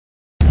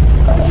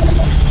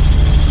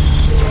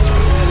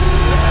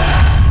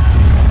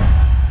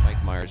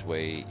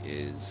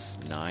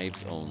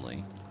knives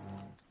only.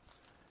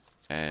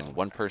 And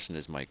one person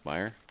is Mike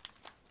Meyer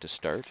to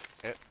start.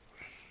 Yep.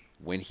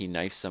 When he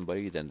knifes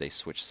somebody, then they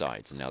switch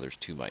sides, and now there's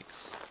 2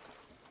 mics.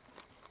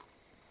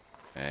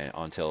 And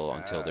until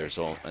there's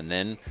all, and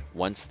then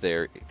once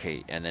they're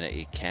okay, and then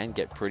it can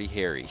get pretty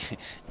hairy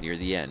near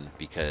the end,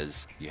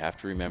 because you have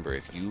to remember,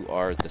 if you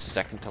are the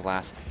second to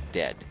last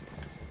dead,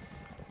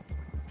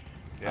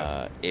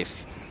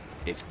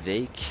 if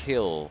they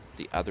kill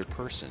the other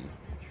person,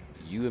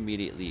 you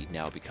immediately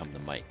now become the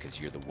mic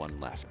because you're the one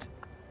left.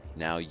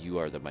 Now you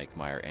are the Mike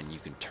Meyer, and you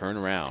can turn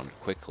around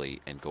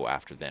quickly and go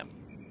after them.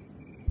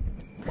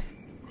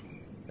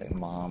 Hey,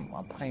 Mom,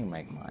 I'm playing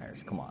Mike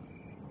Myers. Come on.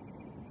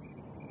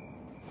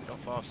 Don't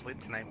fall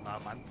asleep tonight,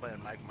 Mom. I'm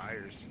playing Mike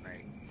Myers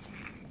tonight.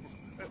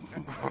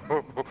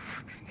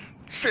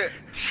 Shit!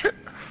 Shit!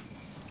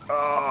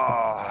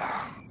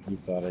 Oh. You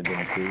thought I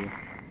didn't see you?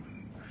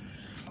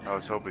 I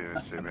was hoping you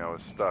didn't see me. I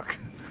was stuck.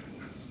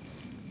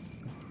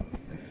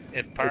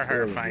 If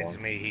Parhar finds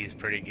me, he's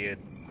pretty good.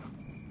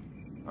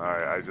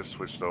 Alright, I just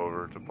switched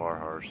over to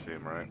Parhar's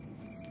team, right?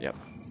 Yep.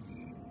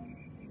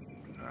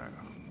 Alright.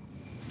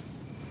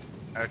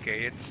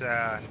 Okay, it's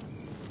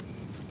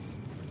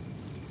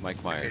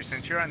Mike Myers. okay,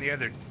 since you're on the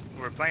other,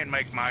 we're playing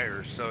Mike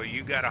Myers, so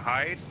you gotta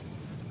hide,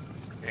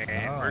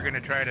 and we're gonna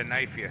try to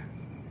knife you.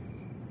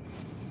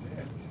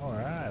 All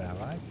right, I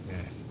like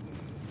that.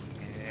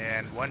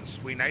 And once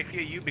we knife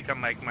you, you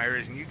become Mike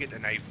Myers, and you get to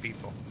knife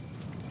people.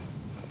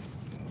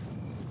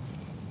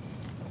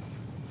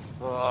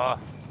 Oh,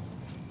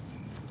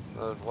 I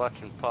was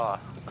watching Pa.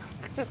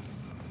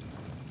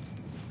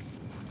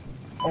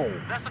 Oh,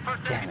 That's the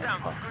first enemy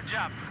down. Good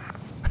job.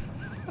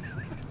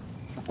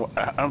 Well,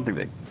 I don't think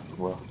they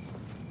will.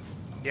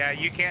 Yeah,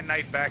 you can't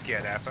knife back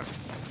yet, Appa.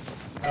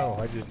 Oh,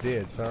 I just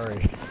did.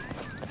 Sorry.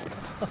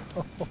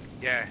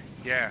 Yeah.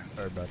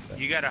 Sorry about that.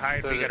 You gotta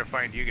hide, we gotta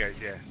find you guys,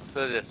 yeah.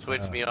 So does it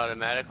switch me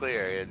automatically,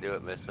 or you do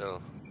it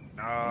myself?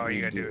 Oh,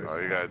 you gotta do it. Oh,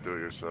 you gotta do it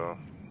yourself.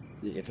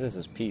 if this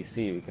was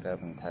PC, we could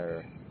have an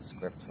entire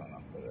script run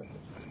up for this.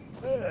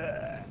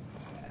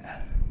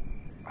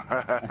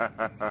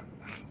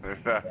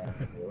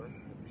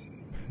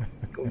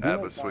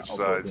 Abba switch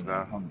sides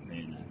now.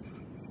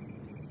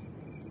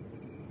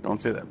 Don't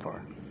say that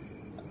far.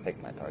 I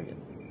picked my target.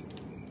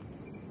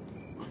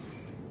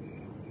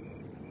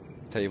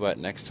 Tell you what,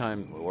 next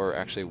time, or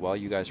actually while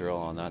you guys are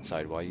all on that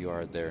side, while you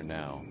are there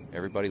now,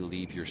 everybody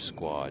leave your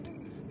squad.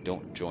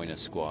 Don't join a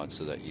squad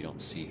so that you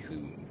don't see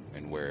who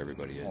and where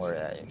everybody is. Or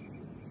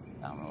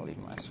I'm gonna leave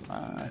my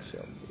squad.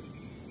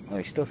 No,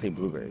 you still see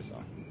blueberries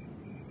though.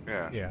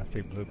 Yeah. Yeah, I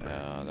see blueberry.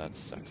 That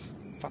sucks.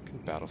 Fucking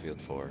Battlefield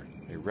 4.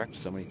 They wrecked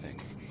so many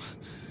things.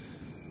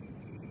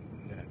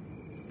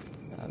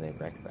 They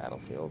wrecked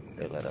Battlefield.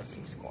 They let us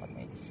see squad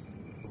mates.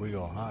 We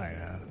go high,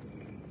 huh?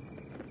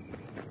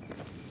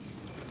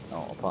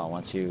 No, upon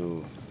once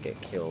you get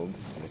killed,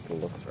 you have to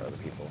look for other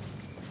people.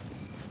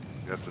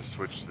 You have to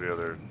switch to the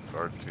other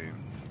art team.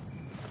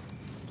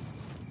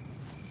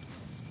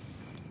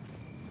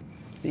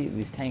 See,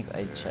 these tanks,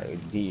 I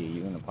checked. D,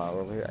 you in the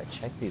power over here? I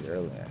checked these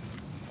earlier.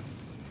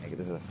 Like,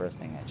 this is the first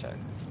thing I checked.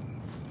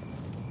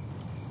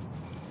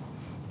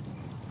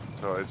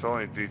 So it's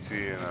only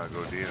DT and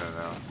Godina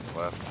now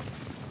left.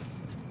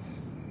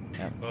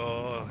 Yep.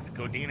 Oh,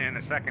 Godina in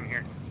a second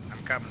here. I'm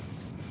coming.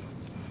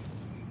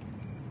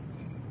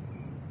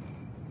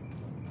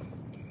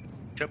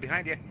 Show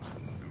behind you.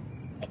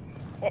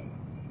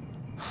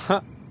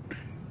 Huh.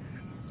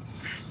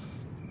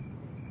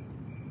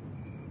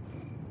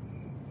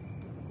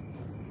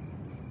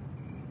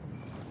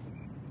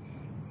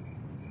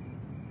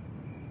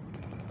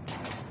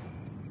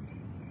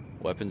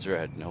 Weapons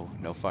red, no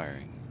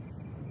firing.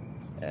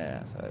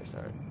 Yeah, sorry.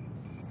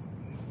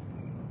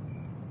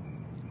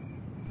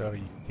 So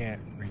you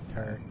can't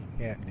return, you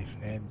can't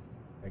defend.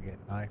 I get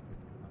knifed with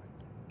your knife.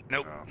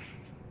 Nope.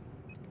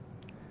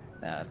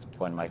 No. Nah, it's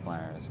when Mike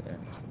Myers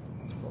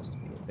is supposed to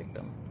be a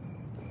victim.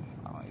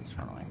 Oh, he's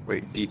running away.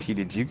 Wait, DT,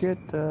 did you get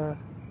No.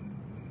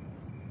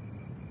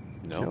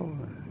 killed?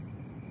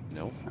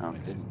 Nope, Oh. I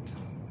didn't.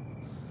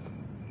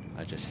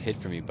 I just hid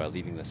from you by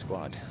leaving the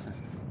squad.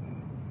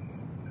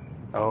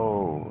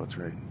 Oh, that's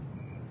right.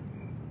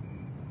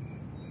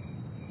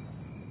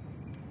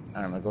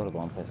 I'm gonna go to the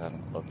one place I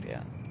haven't looked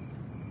yet.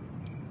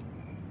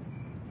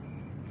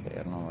 Okay,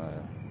 I don't know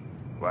where.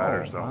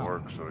 Ladders Oh, don't wow.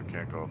 work, so it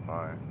can't go up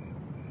high.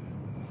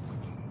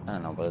 I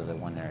don't know, but there's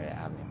one area I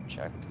haven't even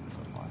checked so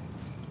far.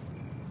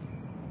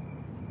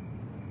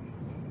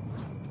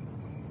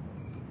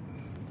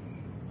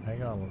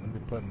 Hang on, let me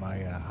put my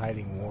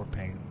hiding war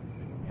paint.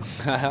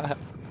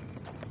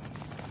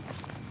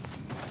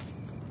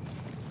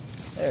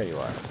 There you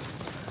are.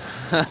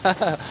 Can't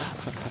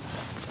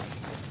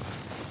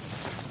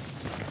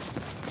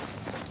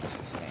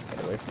get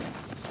away from me.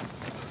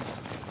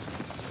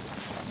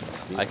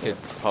 I could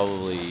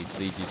probably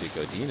lead you to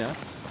Godina.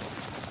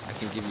 I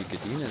can give you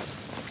Godina's.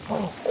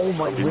 Oh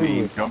my Don't be mean.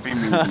 goodness! Don't be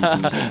mean.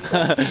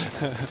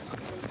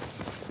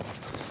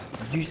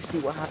 Did you see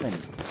what happened?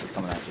 He's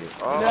coming at you.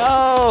 Oh,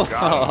 No!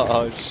 got him.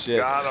 Oh shit!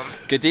 Got him.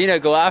 Godina,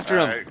 go after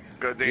him. Alright,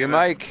 Godina. You're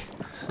Mike.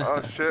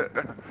 Oh shit.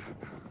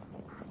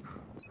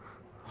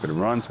 Better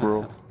run,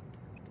 squirrel.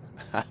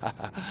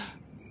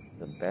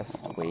 The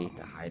best way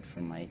to hide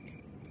from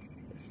Mike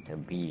is to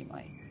be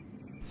Mike.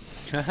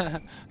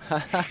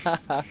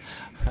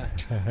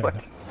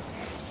 What?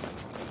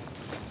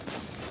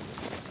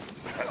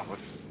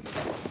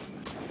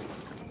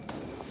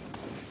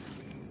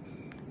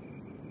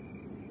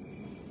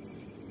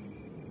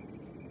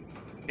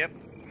 Yep.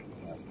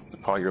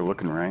 Paul, you're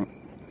looking right.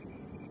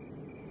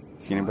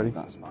 See anybody? It's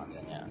not spawned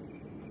in yet.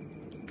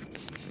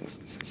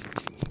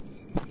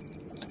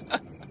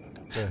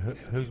 So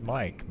who's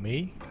Mike?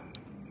 Me?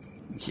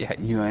 Yeah,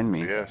 you and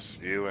me. Yes,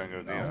 you and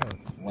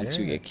Godina. Once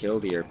you get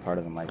killed, you're part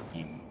of the Mike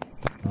team.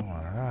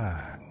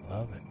 Alright,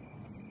 love it.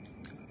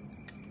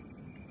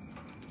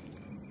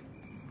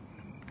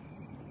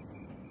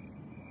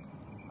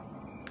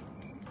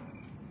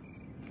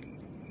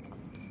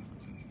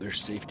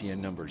 There's safety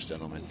in numbers,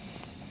 gentlemen.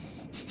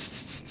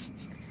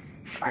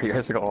 Are you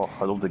guys all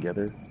huddled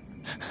together?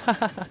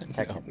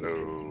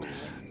 No.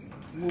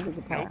 Move to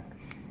the pack.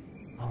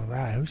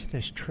 Alright, who's in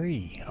this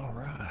tree?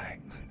 Alright.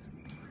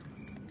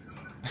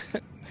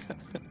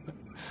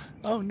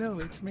 Oh no,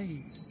 it's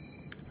me.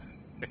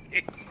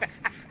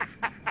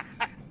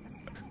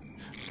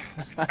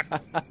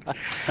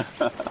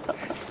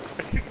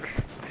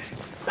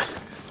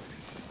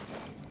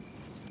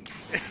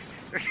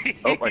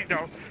 Oh, I see.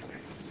 No.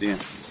 See ya.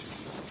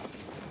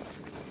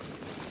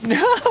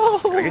 No!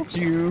 I'm gonna get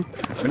you.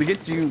 I'm gonna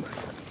get you.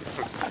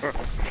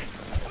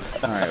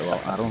 Alright,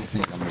 well, I don't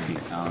think I'm gonna be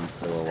down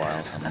for a little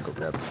while, so I'm gonna go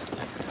grab a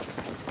snack.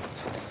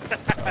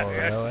 Oh,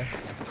 really?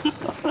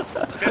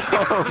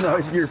 Oh no,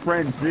 it's your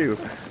friend too.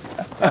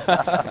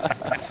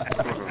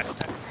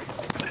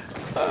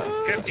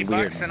 50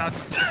 weird, bucks and I'll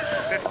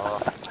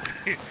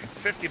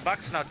 50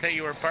 bucks and I'll tell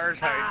you where Pars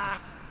hide.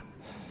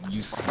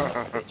 You son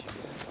of a bitch.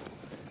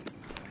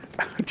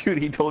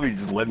 Dude, he told me to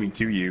just let me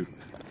to you.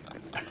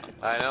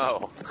 I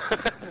know.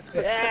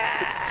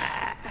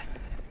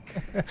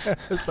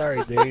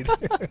 Sorry, dude.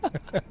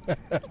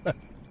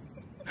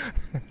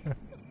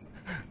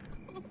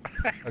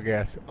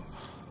 Okay, so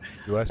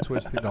do I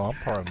switch to no? I'm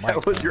part of Mike.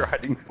 That was now. your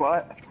hiding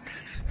spot.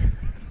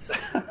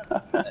 I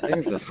think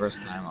it's the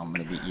first time I'm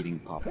gonna be eating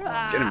popcorn.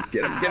 Get him!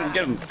 Get him! Get him!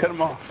 Get him! Cut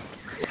him off!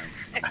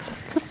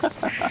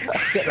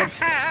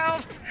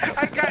 Help!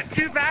 I got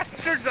two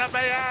bastards on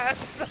my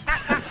ass!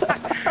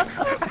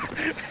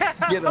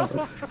 Get him!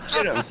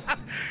 Get him!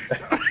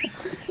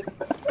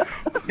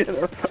 Get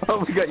him!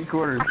 Oh, we got you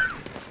cornered.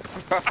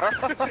 Oh,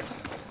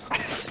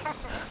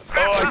 I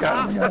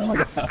got him! I got him! I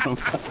got him!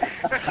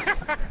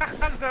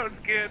 That was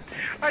good.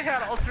 I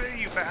had all three of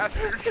you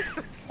bastards.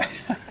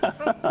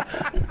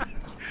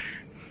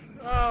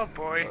 Oh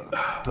boy.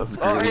 That was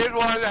Oh, great. here's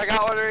one. I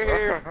got one right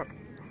here.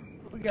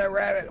 We got a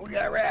rabbit. We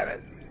got a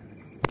rabbit.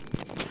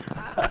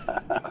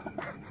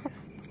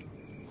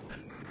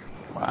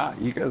 Wow,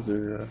 you guys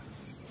are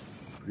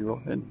pretty well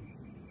hidden.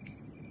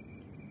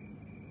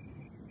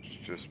 It's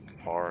just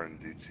Par and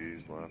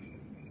DT's left.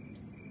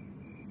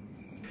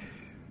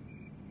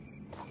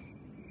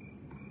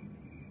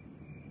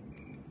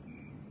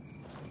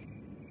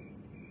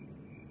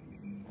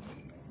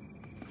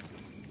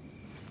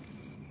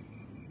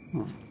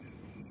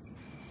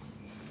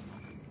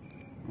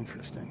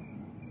 Interesting.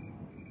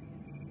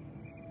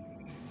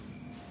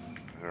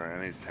 Is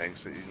there any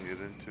tanks that you can get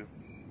into?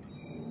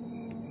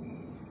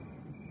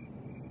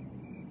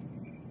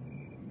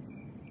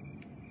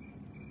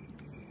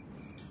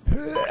 The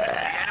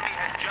enemy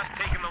has just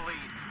taken the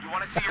lead. You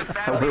want to see your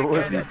family Where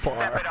was again? he?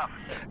 Step it up.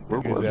 Where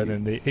was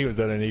he? He was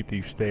underneath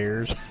these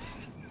stairs.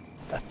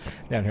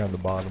 Down here on the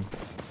bottom.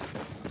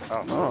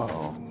 Oh,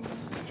 Oh.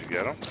 did you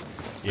get him?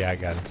 Yeah, I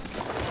got him.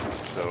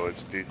 So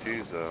it's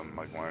DT's,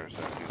 Mike Meyers.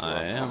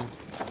 I am,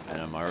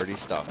 and I'm already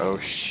stopped. Oh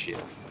shit.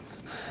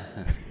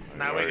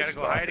 Now we gotta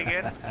go hide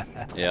again?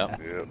 Yep.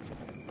 Yep.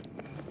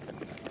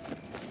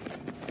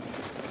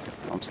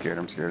 I'm scared,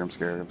 I'm scared, I'm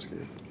scared, I'm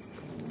scared.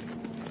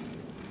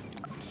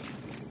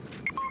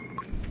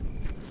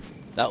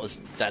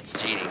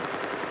 That's cheating.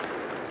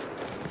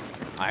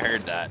 I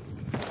heard that.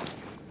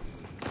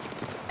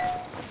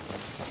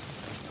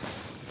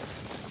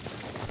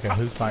 Okay,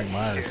 who's Mike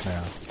Myers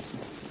now?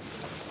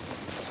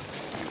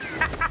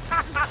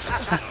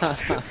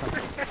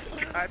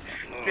 God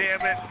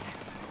damn it.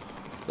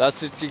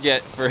 That's what you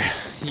get for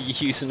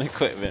using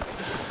equipment.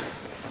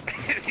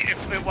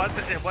 it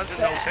wasn't no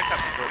pickup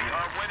equipment.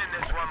 Are winning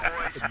this one,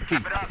 boys.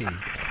 Keep it up.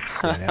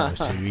 Yeah, that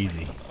was too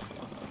easy.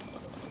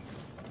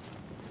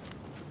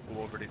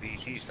 Go over to the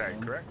DG side,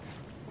 correct?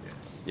 Yes.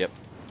 Yep.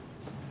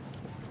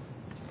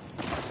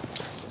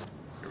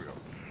 Here we go.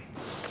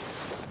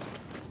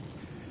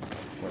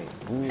 Wait,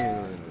 who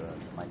is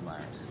Mike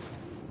Myers?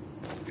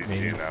 DT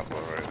Me. and Alpha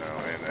right now,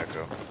 and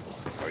Echo.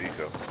 Or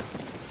Eco.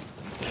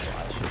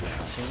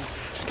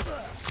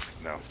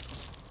 No.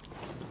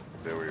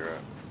 There where you're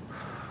at.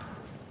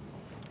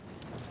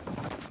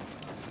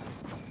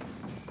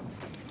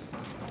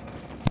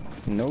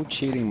 No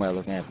cheating by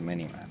looking at the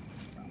minimap.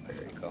 It's not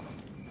very cool.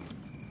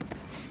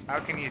 How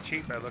can you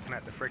cheat by looking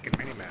at the freaking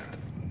minimap?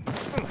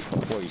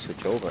 before you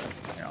switch over,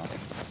 you know.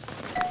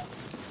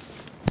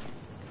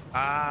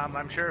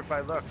 I'm sure if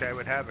I looked, I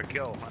would have a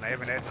kill, and I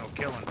haven't had no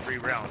kill in 3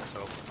 rounds,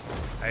 so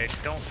I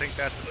don't think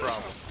that's a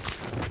problem.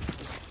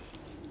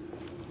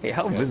 Hey,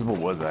 how visible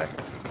was I?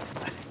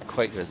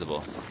 Quite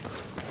visible.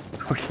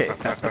 Okay,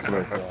 that's what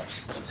I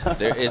thought.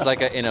 There is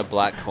like in a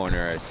black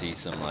corner. I see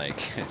some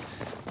like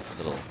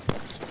little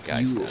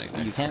guys standing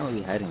there. You can't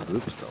really hide in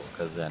groups though,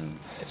 because then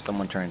if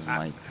someone turns the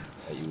mic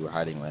that you were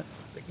hiding with,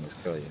 they can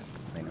just kill you.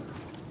 They know.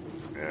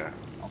 Yeah.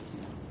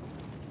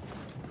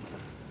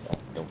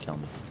 Don't kill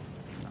me.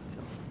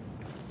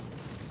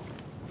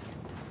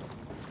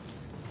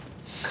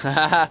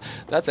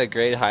 That's a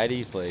great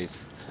hiding place.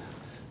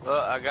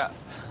 I got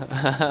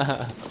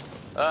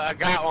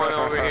one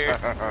over here.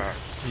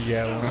 You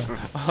got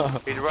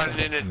one? He's running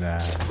into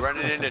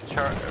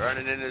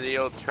running into the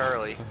old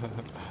Charlie.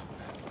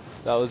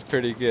 That was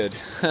pretty good.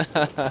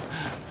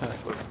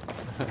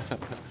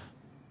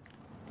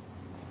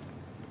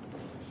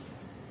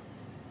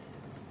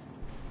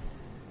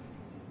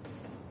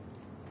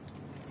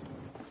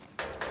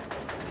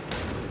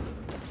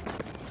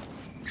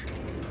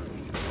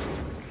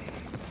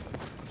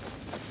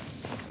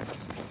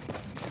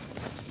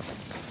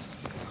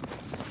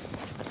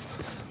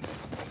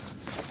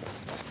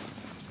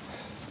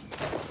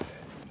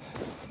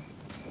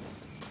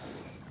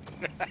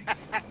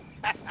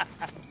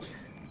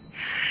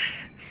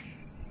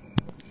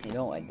 You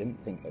know, I didn't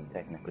think I'd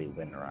technically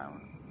win a round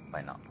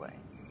by not playing.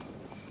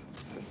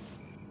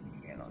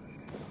 You know,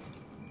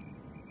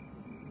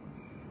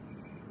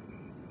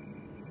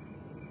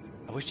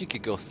 I wish you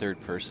could go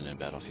third person in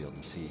Battlefield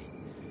and see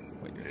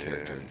what your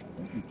character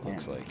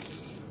looks like.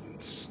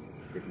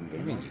 I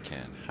mean, you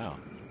can. How?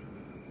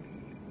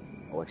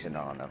 Oh, actually,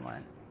 no, never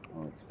mind.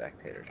 Only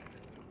spectator.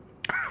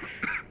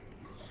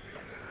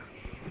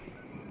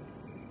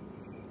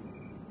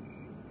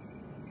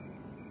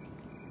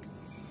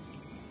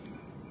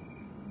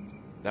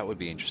 That would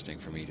be interesting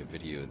for me to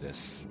video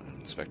this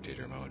in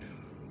spectator mode,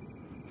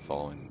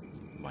 following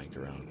Mike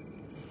around.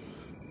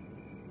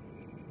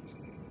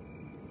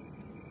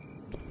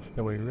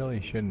 So we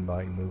really shouldn't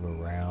like move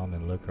around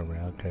and look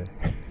around, cause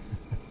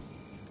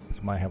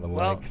might have a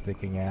leg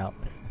sticking out.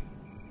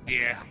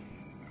 Yeah.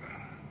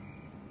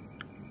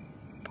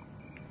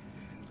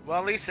 Well,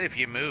 at least if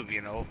you move,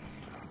 you know,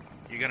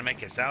 you're gonna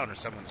make a sound if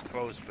someone's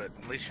close, but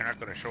at least you're not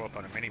gonna show up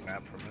on a mini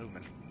map for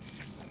moving.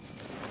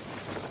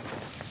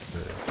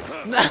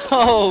 No!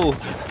 Oh,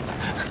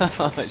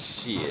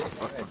 shit.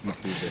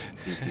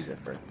 DT's at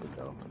first,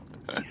 though.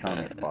 He's on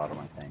his bottom,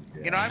 I think.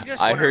 Yeah. You know, I'm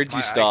just I wondering heard if you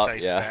my stop,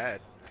 eyesight's yeah.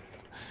 bad,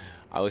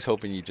 I was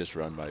hoping you'd just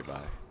run by.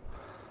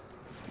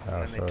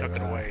 Oh, and they took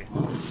it away.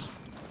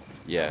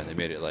 Yeah, they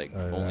made it like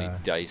only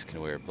dice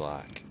can wear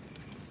black.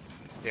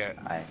 Yeah.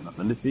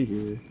 Nothing to see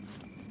here.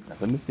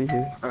 Nothing to see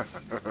here.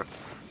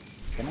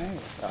 Can I?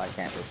 Oh, I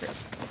can't repair.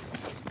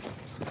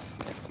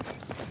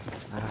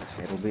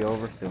 It'll be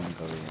over soon,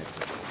 Cody. Just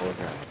close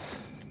your eyes.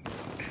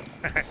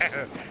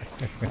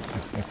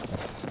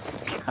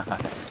 God.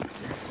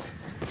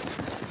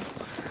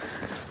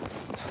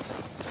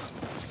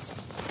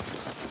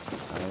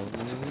 I'm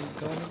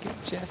gonna get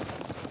ya.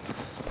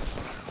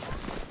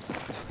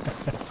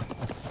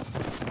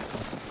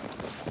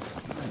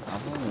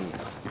 I'm only.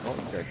 Oh,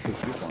 there are 2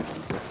 people on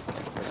this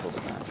circle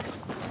behind.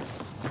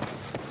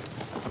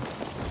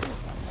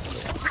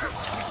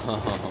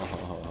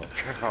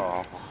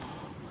 Oh,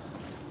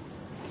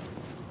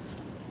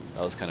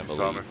 That was kind of a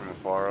saw lead. me from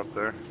afar up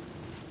there.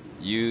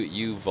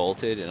 You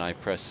vaulted and I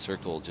pressed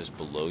circle just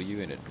below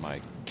you and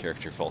my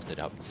character vaulted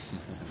up.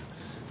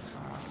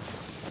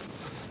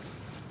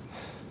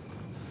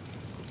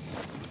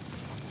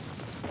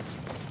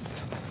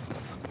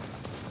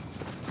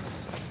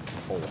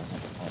 Hold on.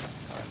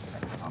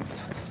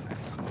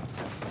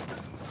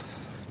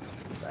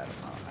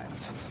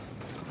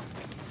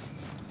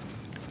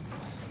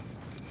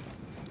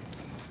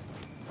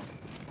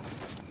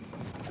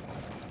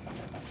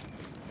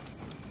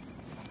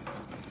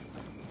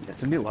 This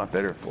would be a lot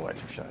better if the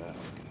lights were shut out.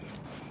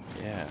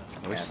 Yeah,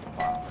 I wish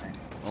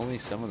only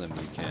some of them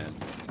you can.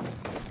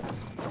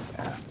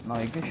 Yeah. No,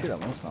 you can shoot at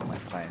most of them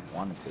if I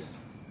wanted to.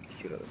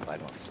 Shoot at the side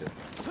ones too.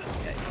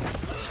 Yeah,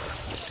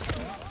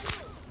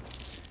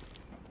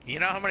 You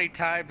know how many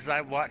times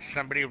I watched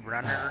somebody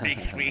run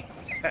underneath me?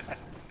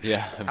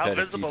 Yeah, I How bet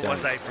a few visible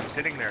was times. I from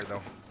sitting there,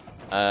 though?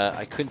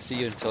 I couldn't see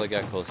you until I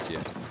got close to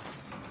you.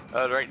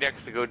 I was right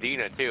next to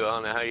Godina too. I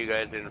don't know how you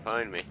guys didn't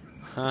find me.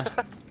 Huh?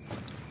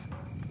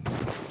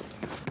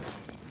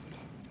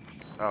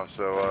 Oh,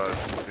 so,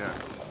 yeah.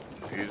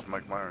 Use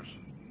Mike Myers.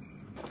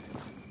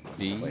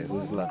 D? Wait,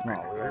 who's left? No,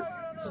 where's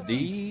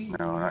D?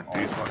 No, not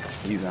Use Mike,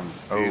 He's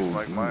use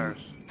Mike Myers.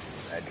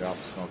 I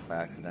dropped smoke by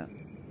accident.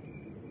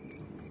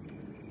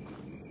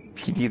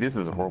 TT, this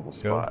is a horrible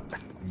spot.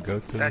 Go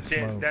to That's the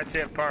smoke. it. That's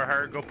it,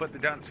 Parhard. Go put the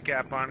dunce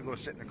cap on and go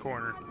sit in the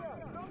corner.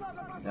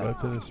 Go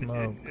to the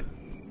smoke.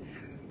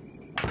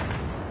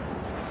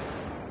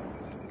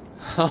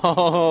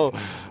 Oh,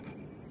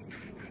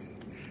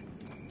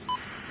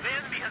 The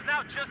enemy has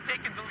now just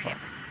taken the lead.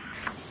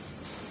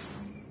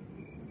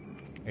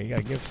 You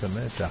gotta give us a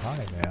minute to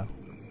hide now.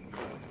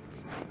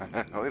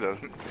 No, he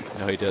doesn't.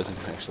 No, he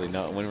doesn't actually.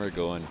 Not when we're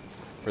going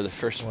for the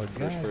first Well,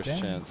 first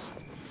dang. chance.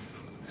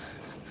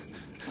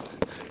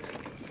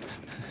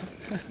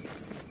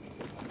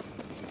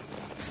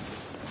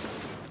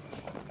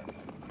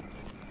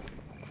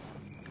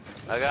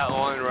 I got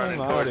one running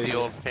I'm toward outta the here.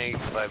 old tank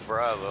by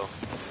Bravo.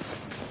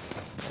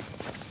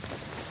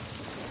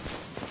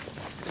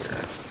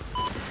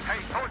 Hey,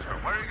 Poacher,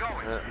 where are you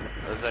going?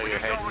 Looks like you're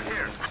Where's heading. over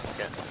here?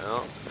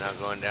 No, not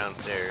going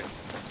downstairs.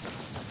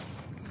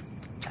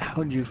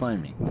 How did you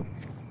find me?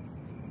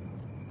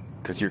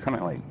 Because you're kind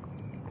of like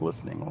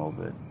glistening a little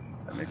bit.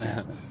 That makes more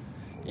sense.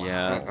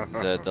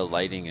 Yeah, the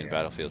lighting in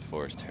Battlefield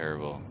 4 is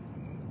terrible.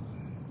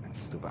 That's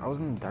stupid. I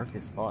was in the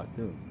darkest spot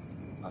too.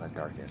 Not the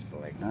darkest,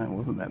 but like. Nah, it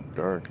wasn't that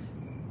dark.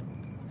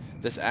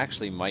 This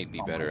actually might be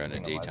Oh, better my on a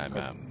thing was, daytime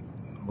 'cause map.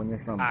 When you're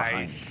from I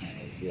behind, you can't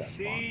really see that spot.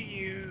 see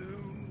you.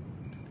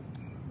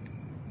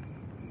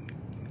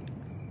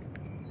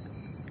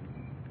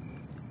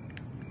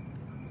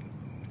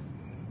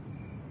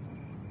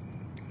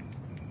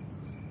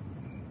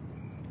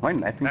 Am I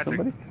knifing That's a-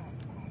 somebody?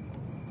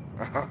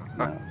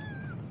 No.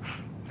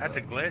 That's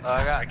a glitch.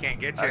 I can't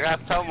get you. I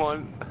got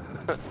someone.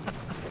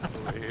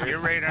 Over here. You're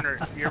right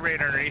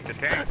underneath the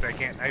tank, so I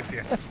can't knife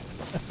you.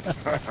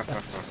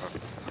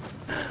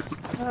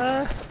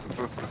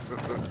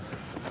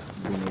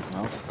 Do you need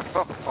help?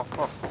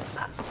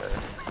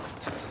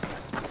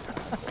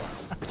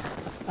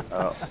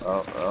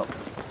 Oh.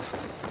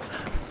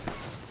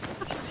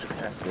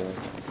 That's it.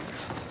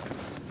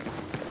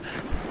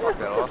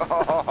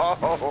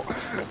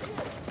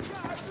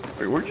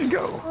 Wait, where'd you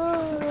go?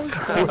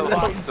 I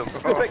lost him.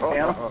 Go back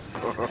down.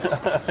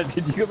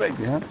 Did you go back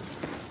down?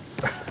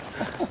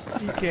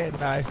 You can't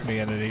knife me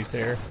underneath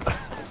there.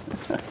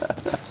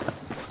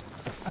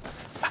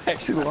 I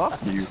actually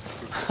lost you.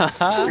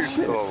 You're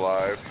still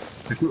alive.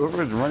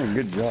 Whoever's running,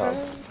 good job.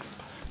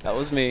 That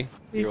was me.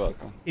 He- You're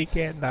welcome. He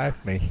can't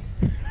knife me.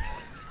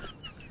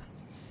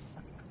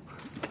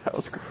 That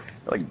was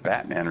like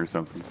Batman or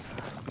something.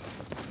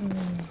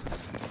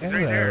 He's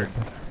right there.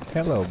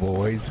 Hello,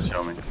 boys.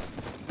 Show me.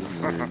 This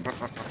is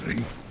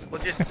weird.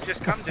 Well,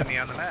 just come to me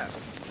on the map.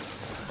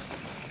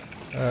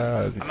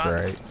 Oh, that's I'm on-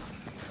 great.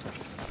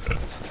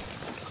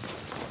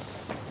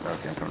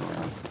 Okay, I'm coming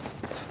around.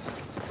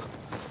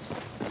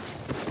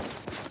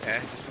 Yeah,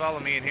 just follow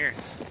me in here.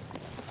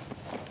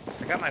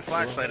 I got my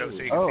flashlight out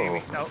so you can see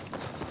me. No.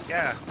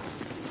 Yeah.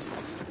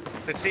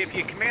 But see, if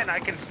you come in, I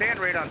can stand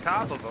right on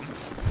top of them.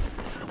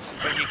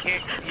 But you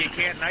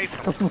can't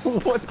knife them.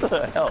 What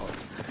the hell?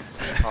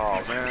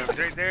 Oh man, He's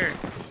right there.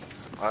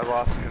 I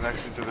lost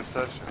connection to the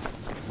session.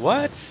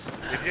 What?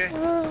 Did you?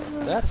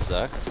 That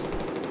sucks.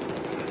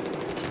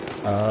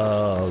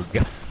 Oh,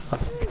 God.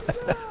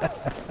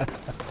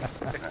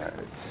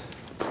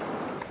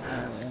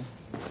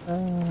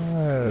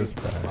 That's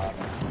bad.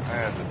 I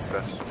had the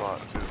best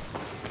spot too.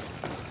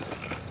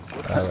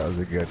 That was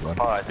a good one.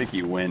 Oh, I think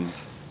you win.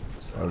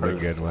 That was a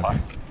good one.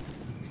 Spots.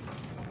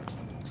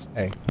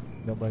 Hey,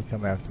 nobody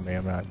come after me.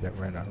 I'm not that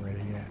red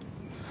already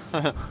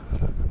yet.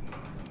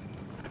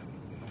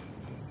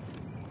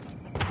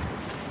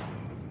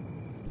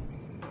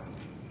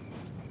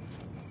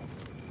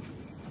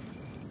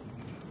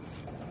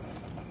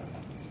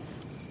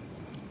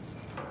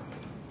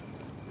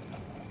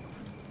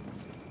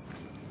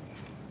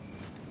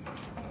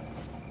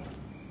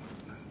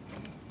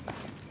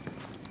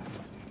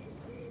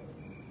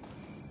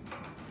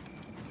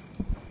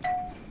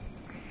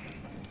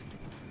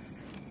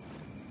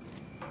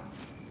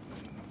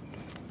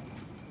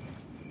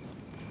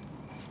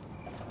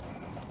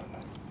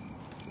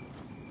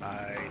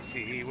 I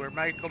see where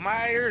Michael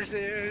Myers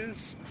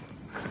is.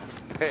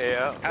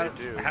 Yeah, I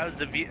do. How's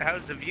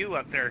the view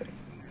up there?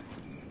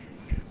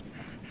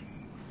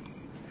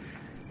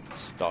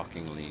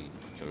 Stalkingly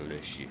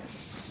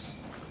delicious.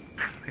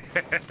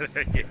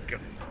 There you go.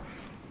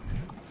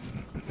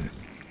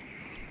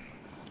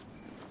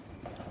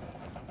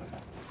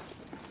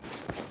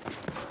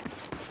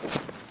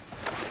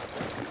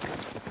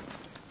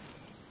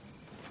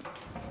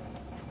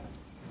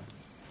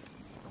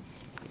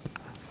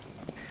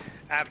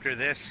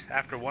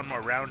 After one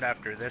more round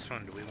after this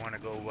one, do we want to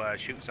go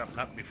shoot something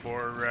up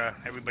before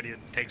everybody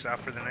takes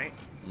off for the night?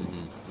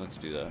 Let's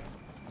do that.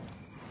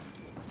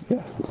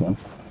 Yeah, that's fine.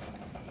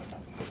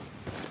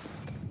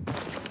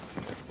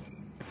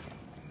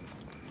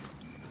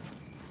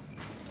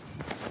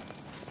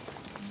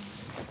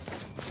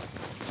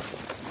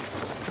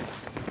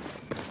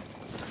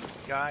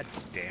 God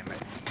damn it.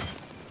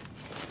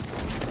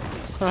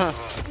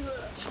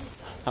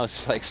 I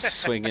was like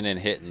swinging and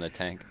hitting the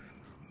tank.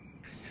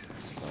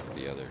 Like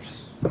the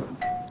others.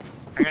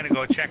 I'm gonna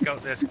go check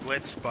out this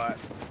glitch spot.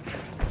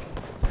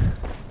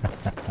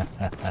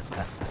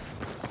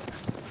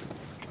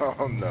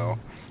 Oh no.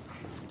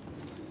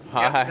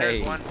 Yep, Hi.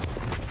 there's one.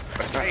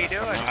 How you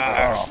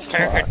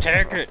doing?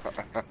 Take it.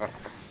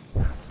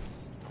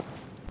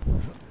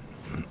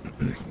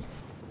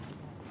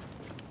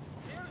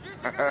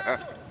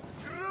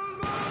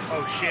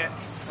 Oh shit,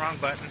 wrong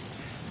button.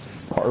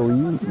 Are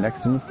you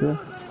next to me still?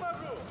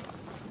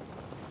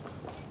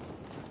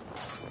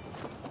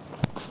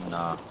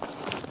 Nah.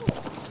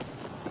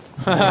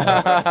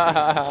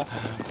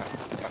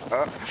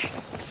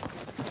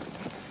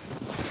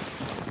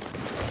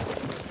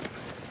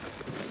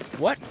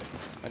 What?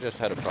 I just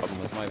had a problem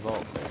with my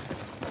vault there.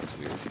 That's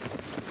weird.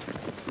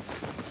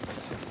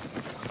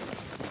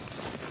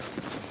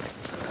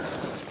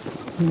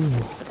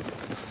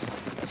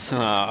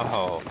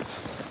 Oh,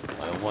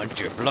 I want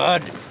your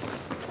blood.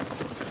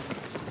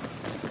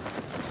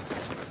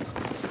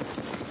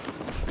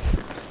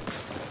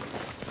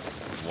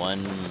 One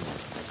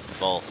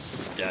false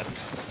step.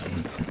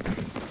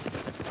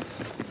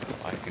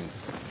 I can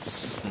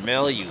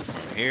smell you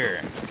from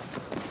here.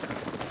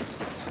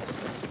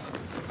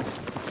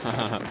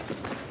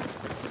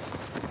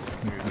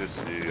 You just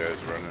see you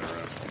guys running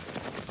around.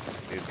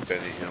 It's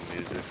Benny Hill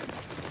music.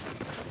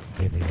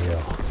 Benny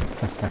Hill.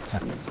 That's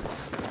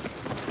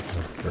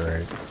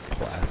great.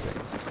 Classic.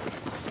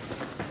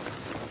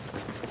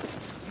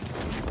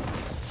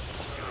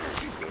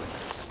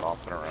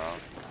 Stomping around.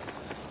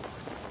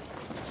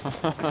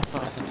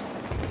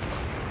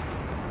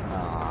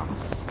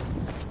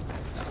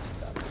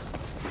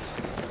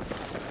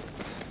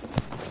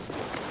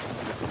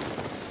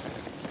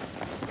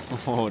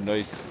 Oh,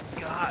 nice.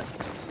 God,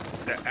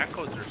 the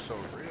echoes are so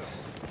real.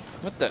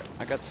 What the?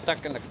 I got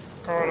stuck in the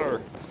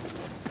corner.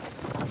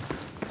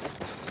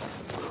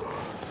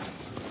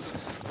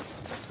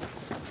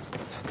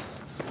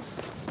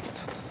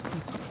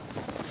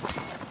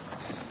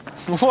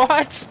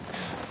 What?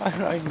 I'm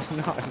not either.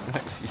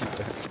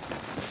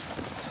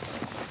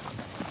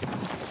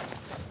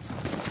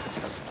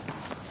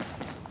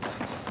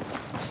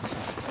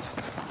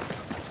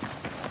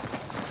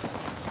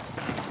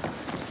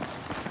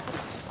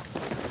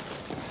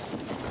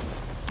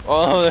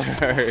 Oh,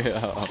 there we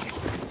go.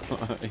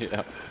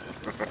 Yeah.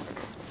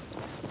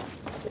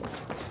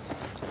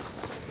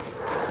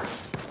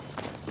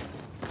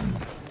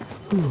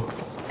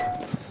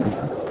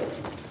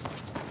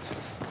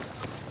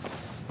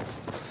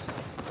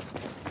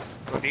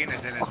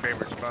 Godina's in his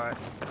favorite spot.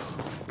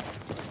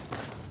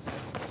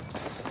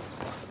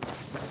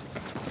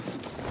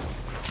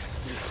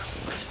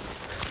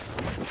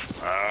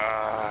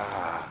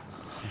 Ah.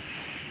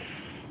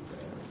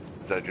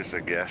 Is that just a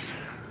guess?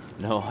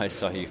 No, I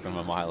saw you from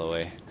a mile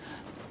away.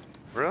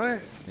 Really?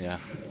 Yeah.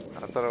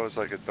 I thought it was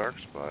like a dark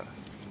spot.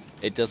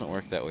 It doesn't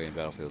work that way in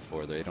Battlefield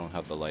 4. They don't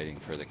have the lighting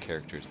for the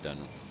characters done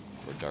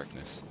for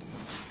darkness.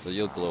 So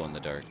you'll glow in the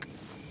dark.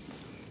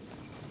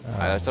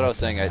 That's what I was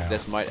saying.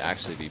 This might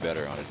actually be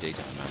better on a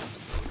daytime map.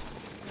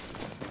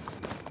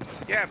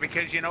 Yeah,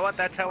 because you know what?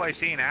 That's how I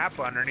seen App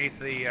underneath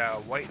the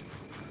white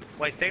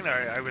thing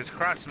there. I was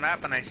across the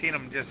map and I seen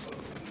him just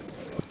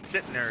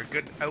sitting there, a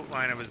good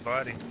outline of his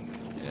body.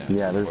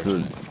 Yeah, there's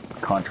a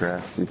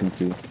contrast you can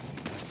see.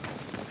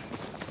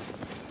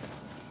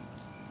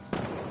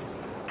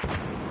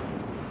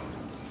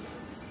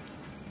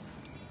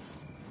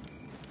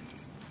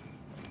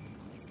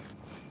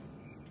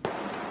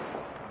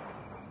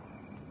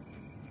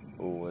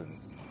 Who was?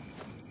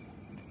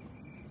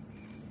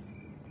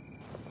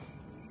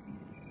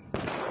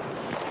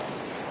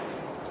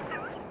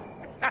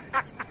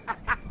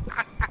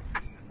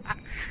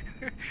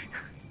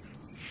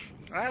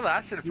 I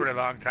lasted a pretty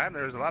long time.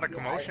 There was a lot of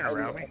commotion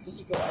around me. I see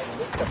you go. I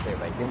looked up there,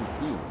 but I didn't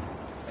see you.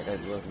 Like I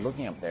was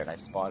looking up there and I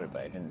spotted,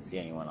 but I didn't see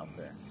anyone up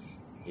there.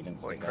 You didn't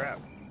Holy stick crap.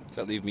 out. Does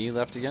that leave me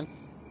left again?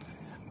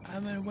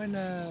 I'm a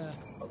winner.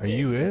 Are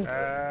you it?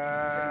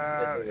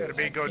 It'll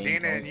be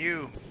Godina and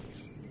you.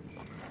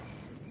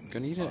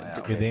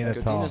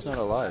 Godina's not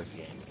alive.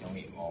 Can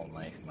we all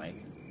knife Mike?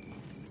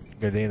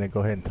 Godina,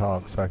 go ahead and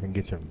talk so I can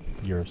get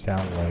your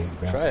sound waves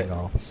bouncing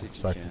off, so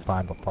I can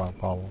find the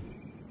problem.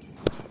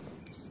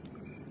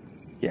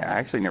 Yeah, I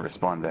actually never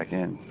spawned back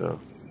in, so.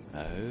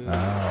 Oh.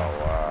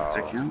 Wow. Does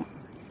it count?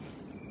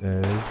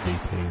 It is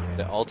DP, man.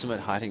 The ultimate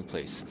hiding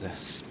place, the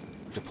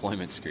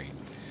deployment screen.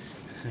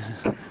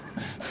 Yeah,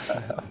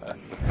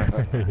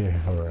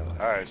 really.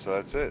 Alright, so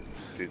that's it.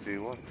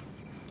 TT1.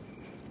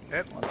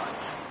 Yep.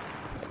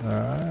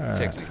 Alright.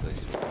 Technically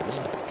speaking.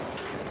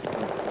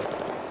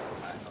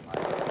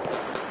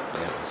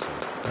 Yeah, so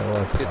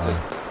Let's get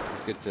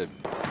to.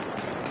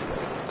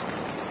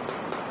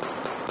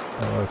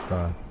 That was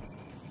fun.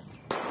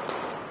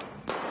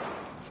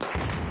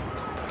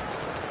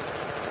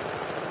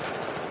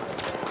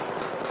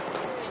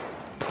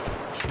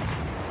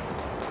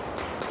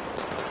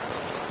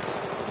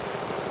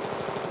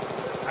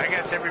 I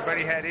guess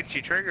everybody had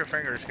itchy trigger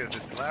fingers because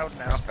it's loud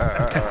now.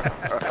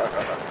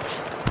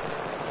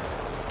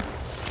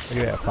 Look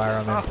at that fire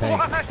on them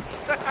tanks.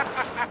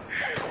 What?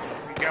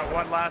 You got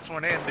one last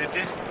one in, did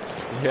you?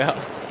 Yeah.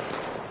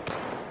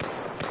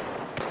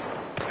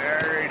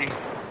 Alrighty.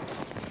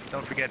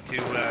 Don't forget to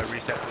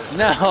reset this.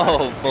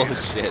 No,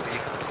 bullshit.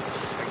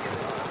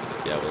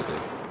 Yeah, we'll do.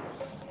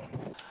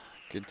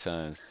 Good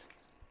times.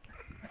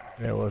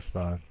 It was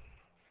fun.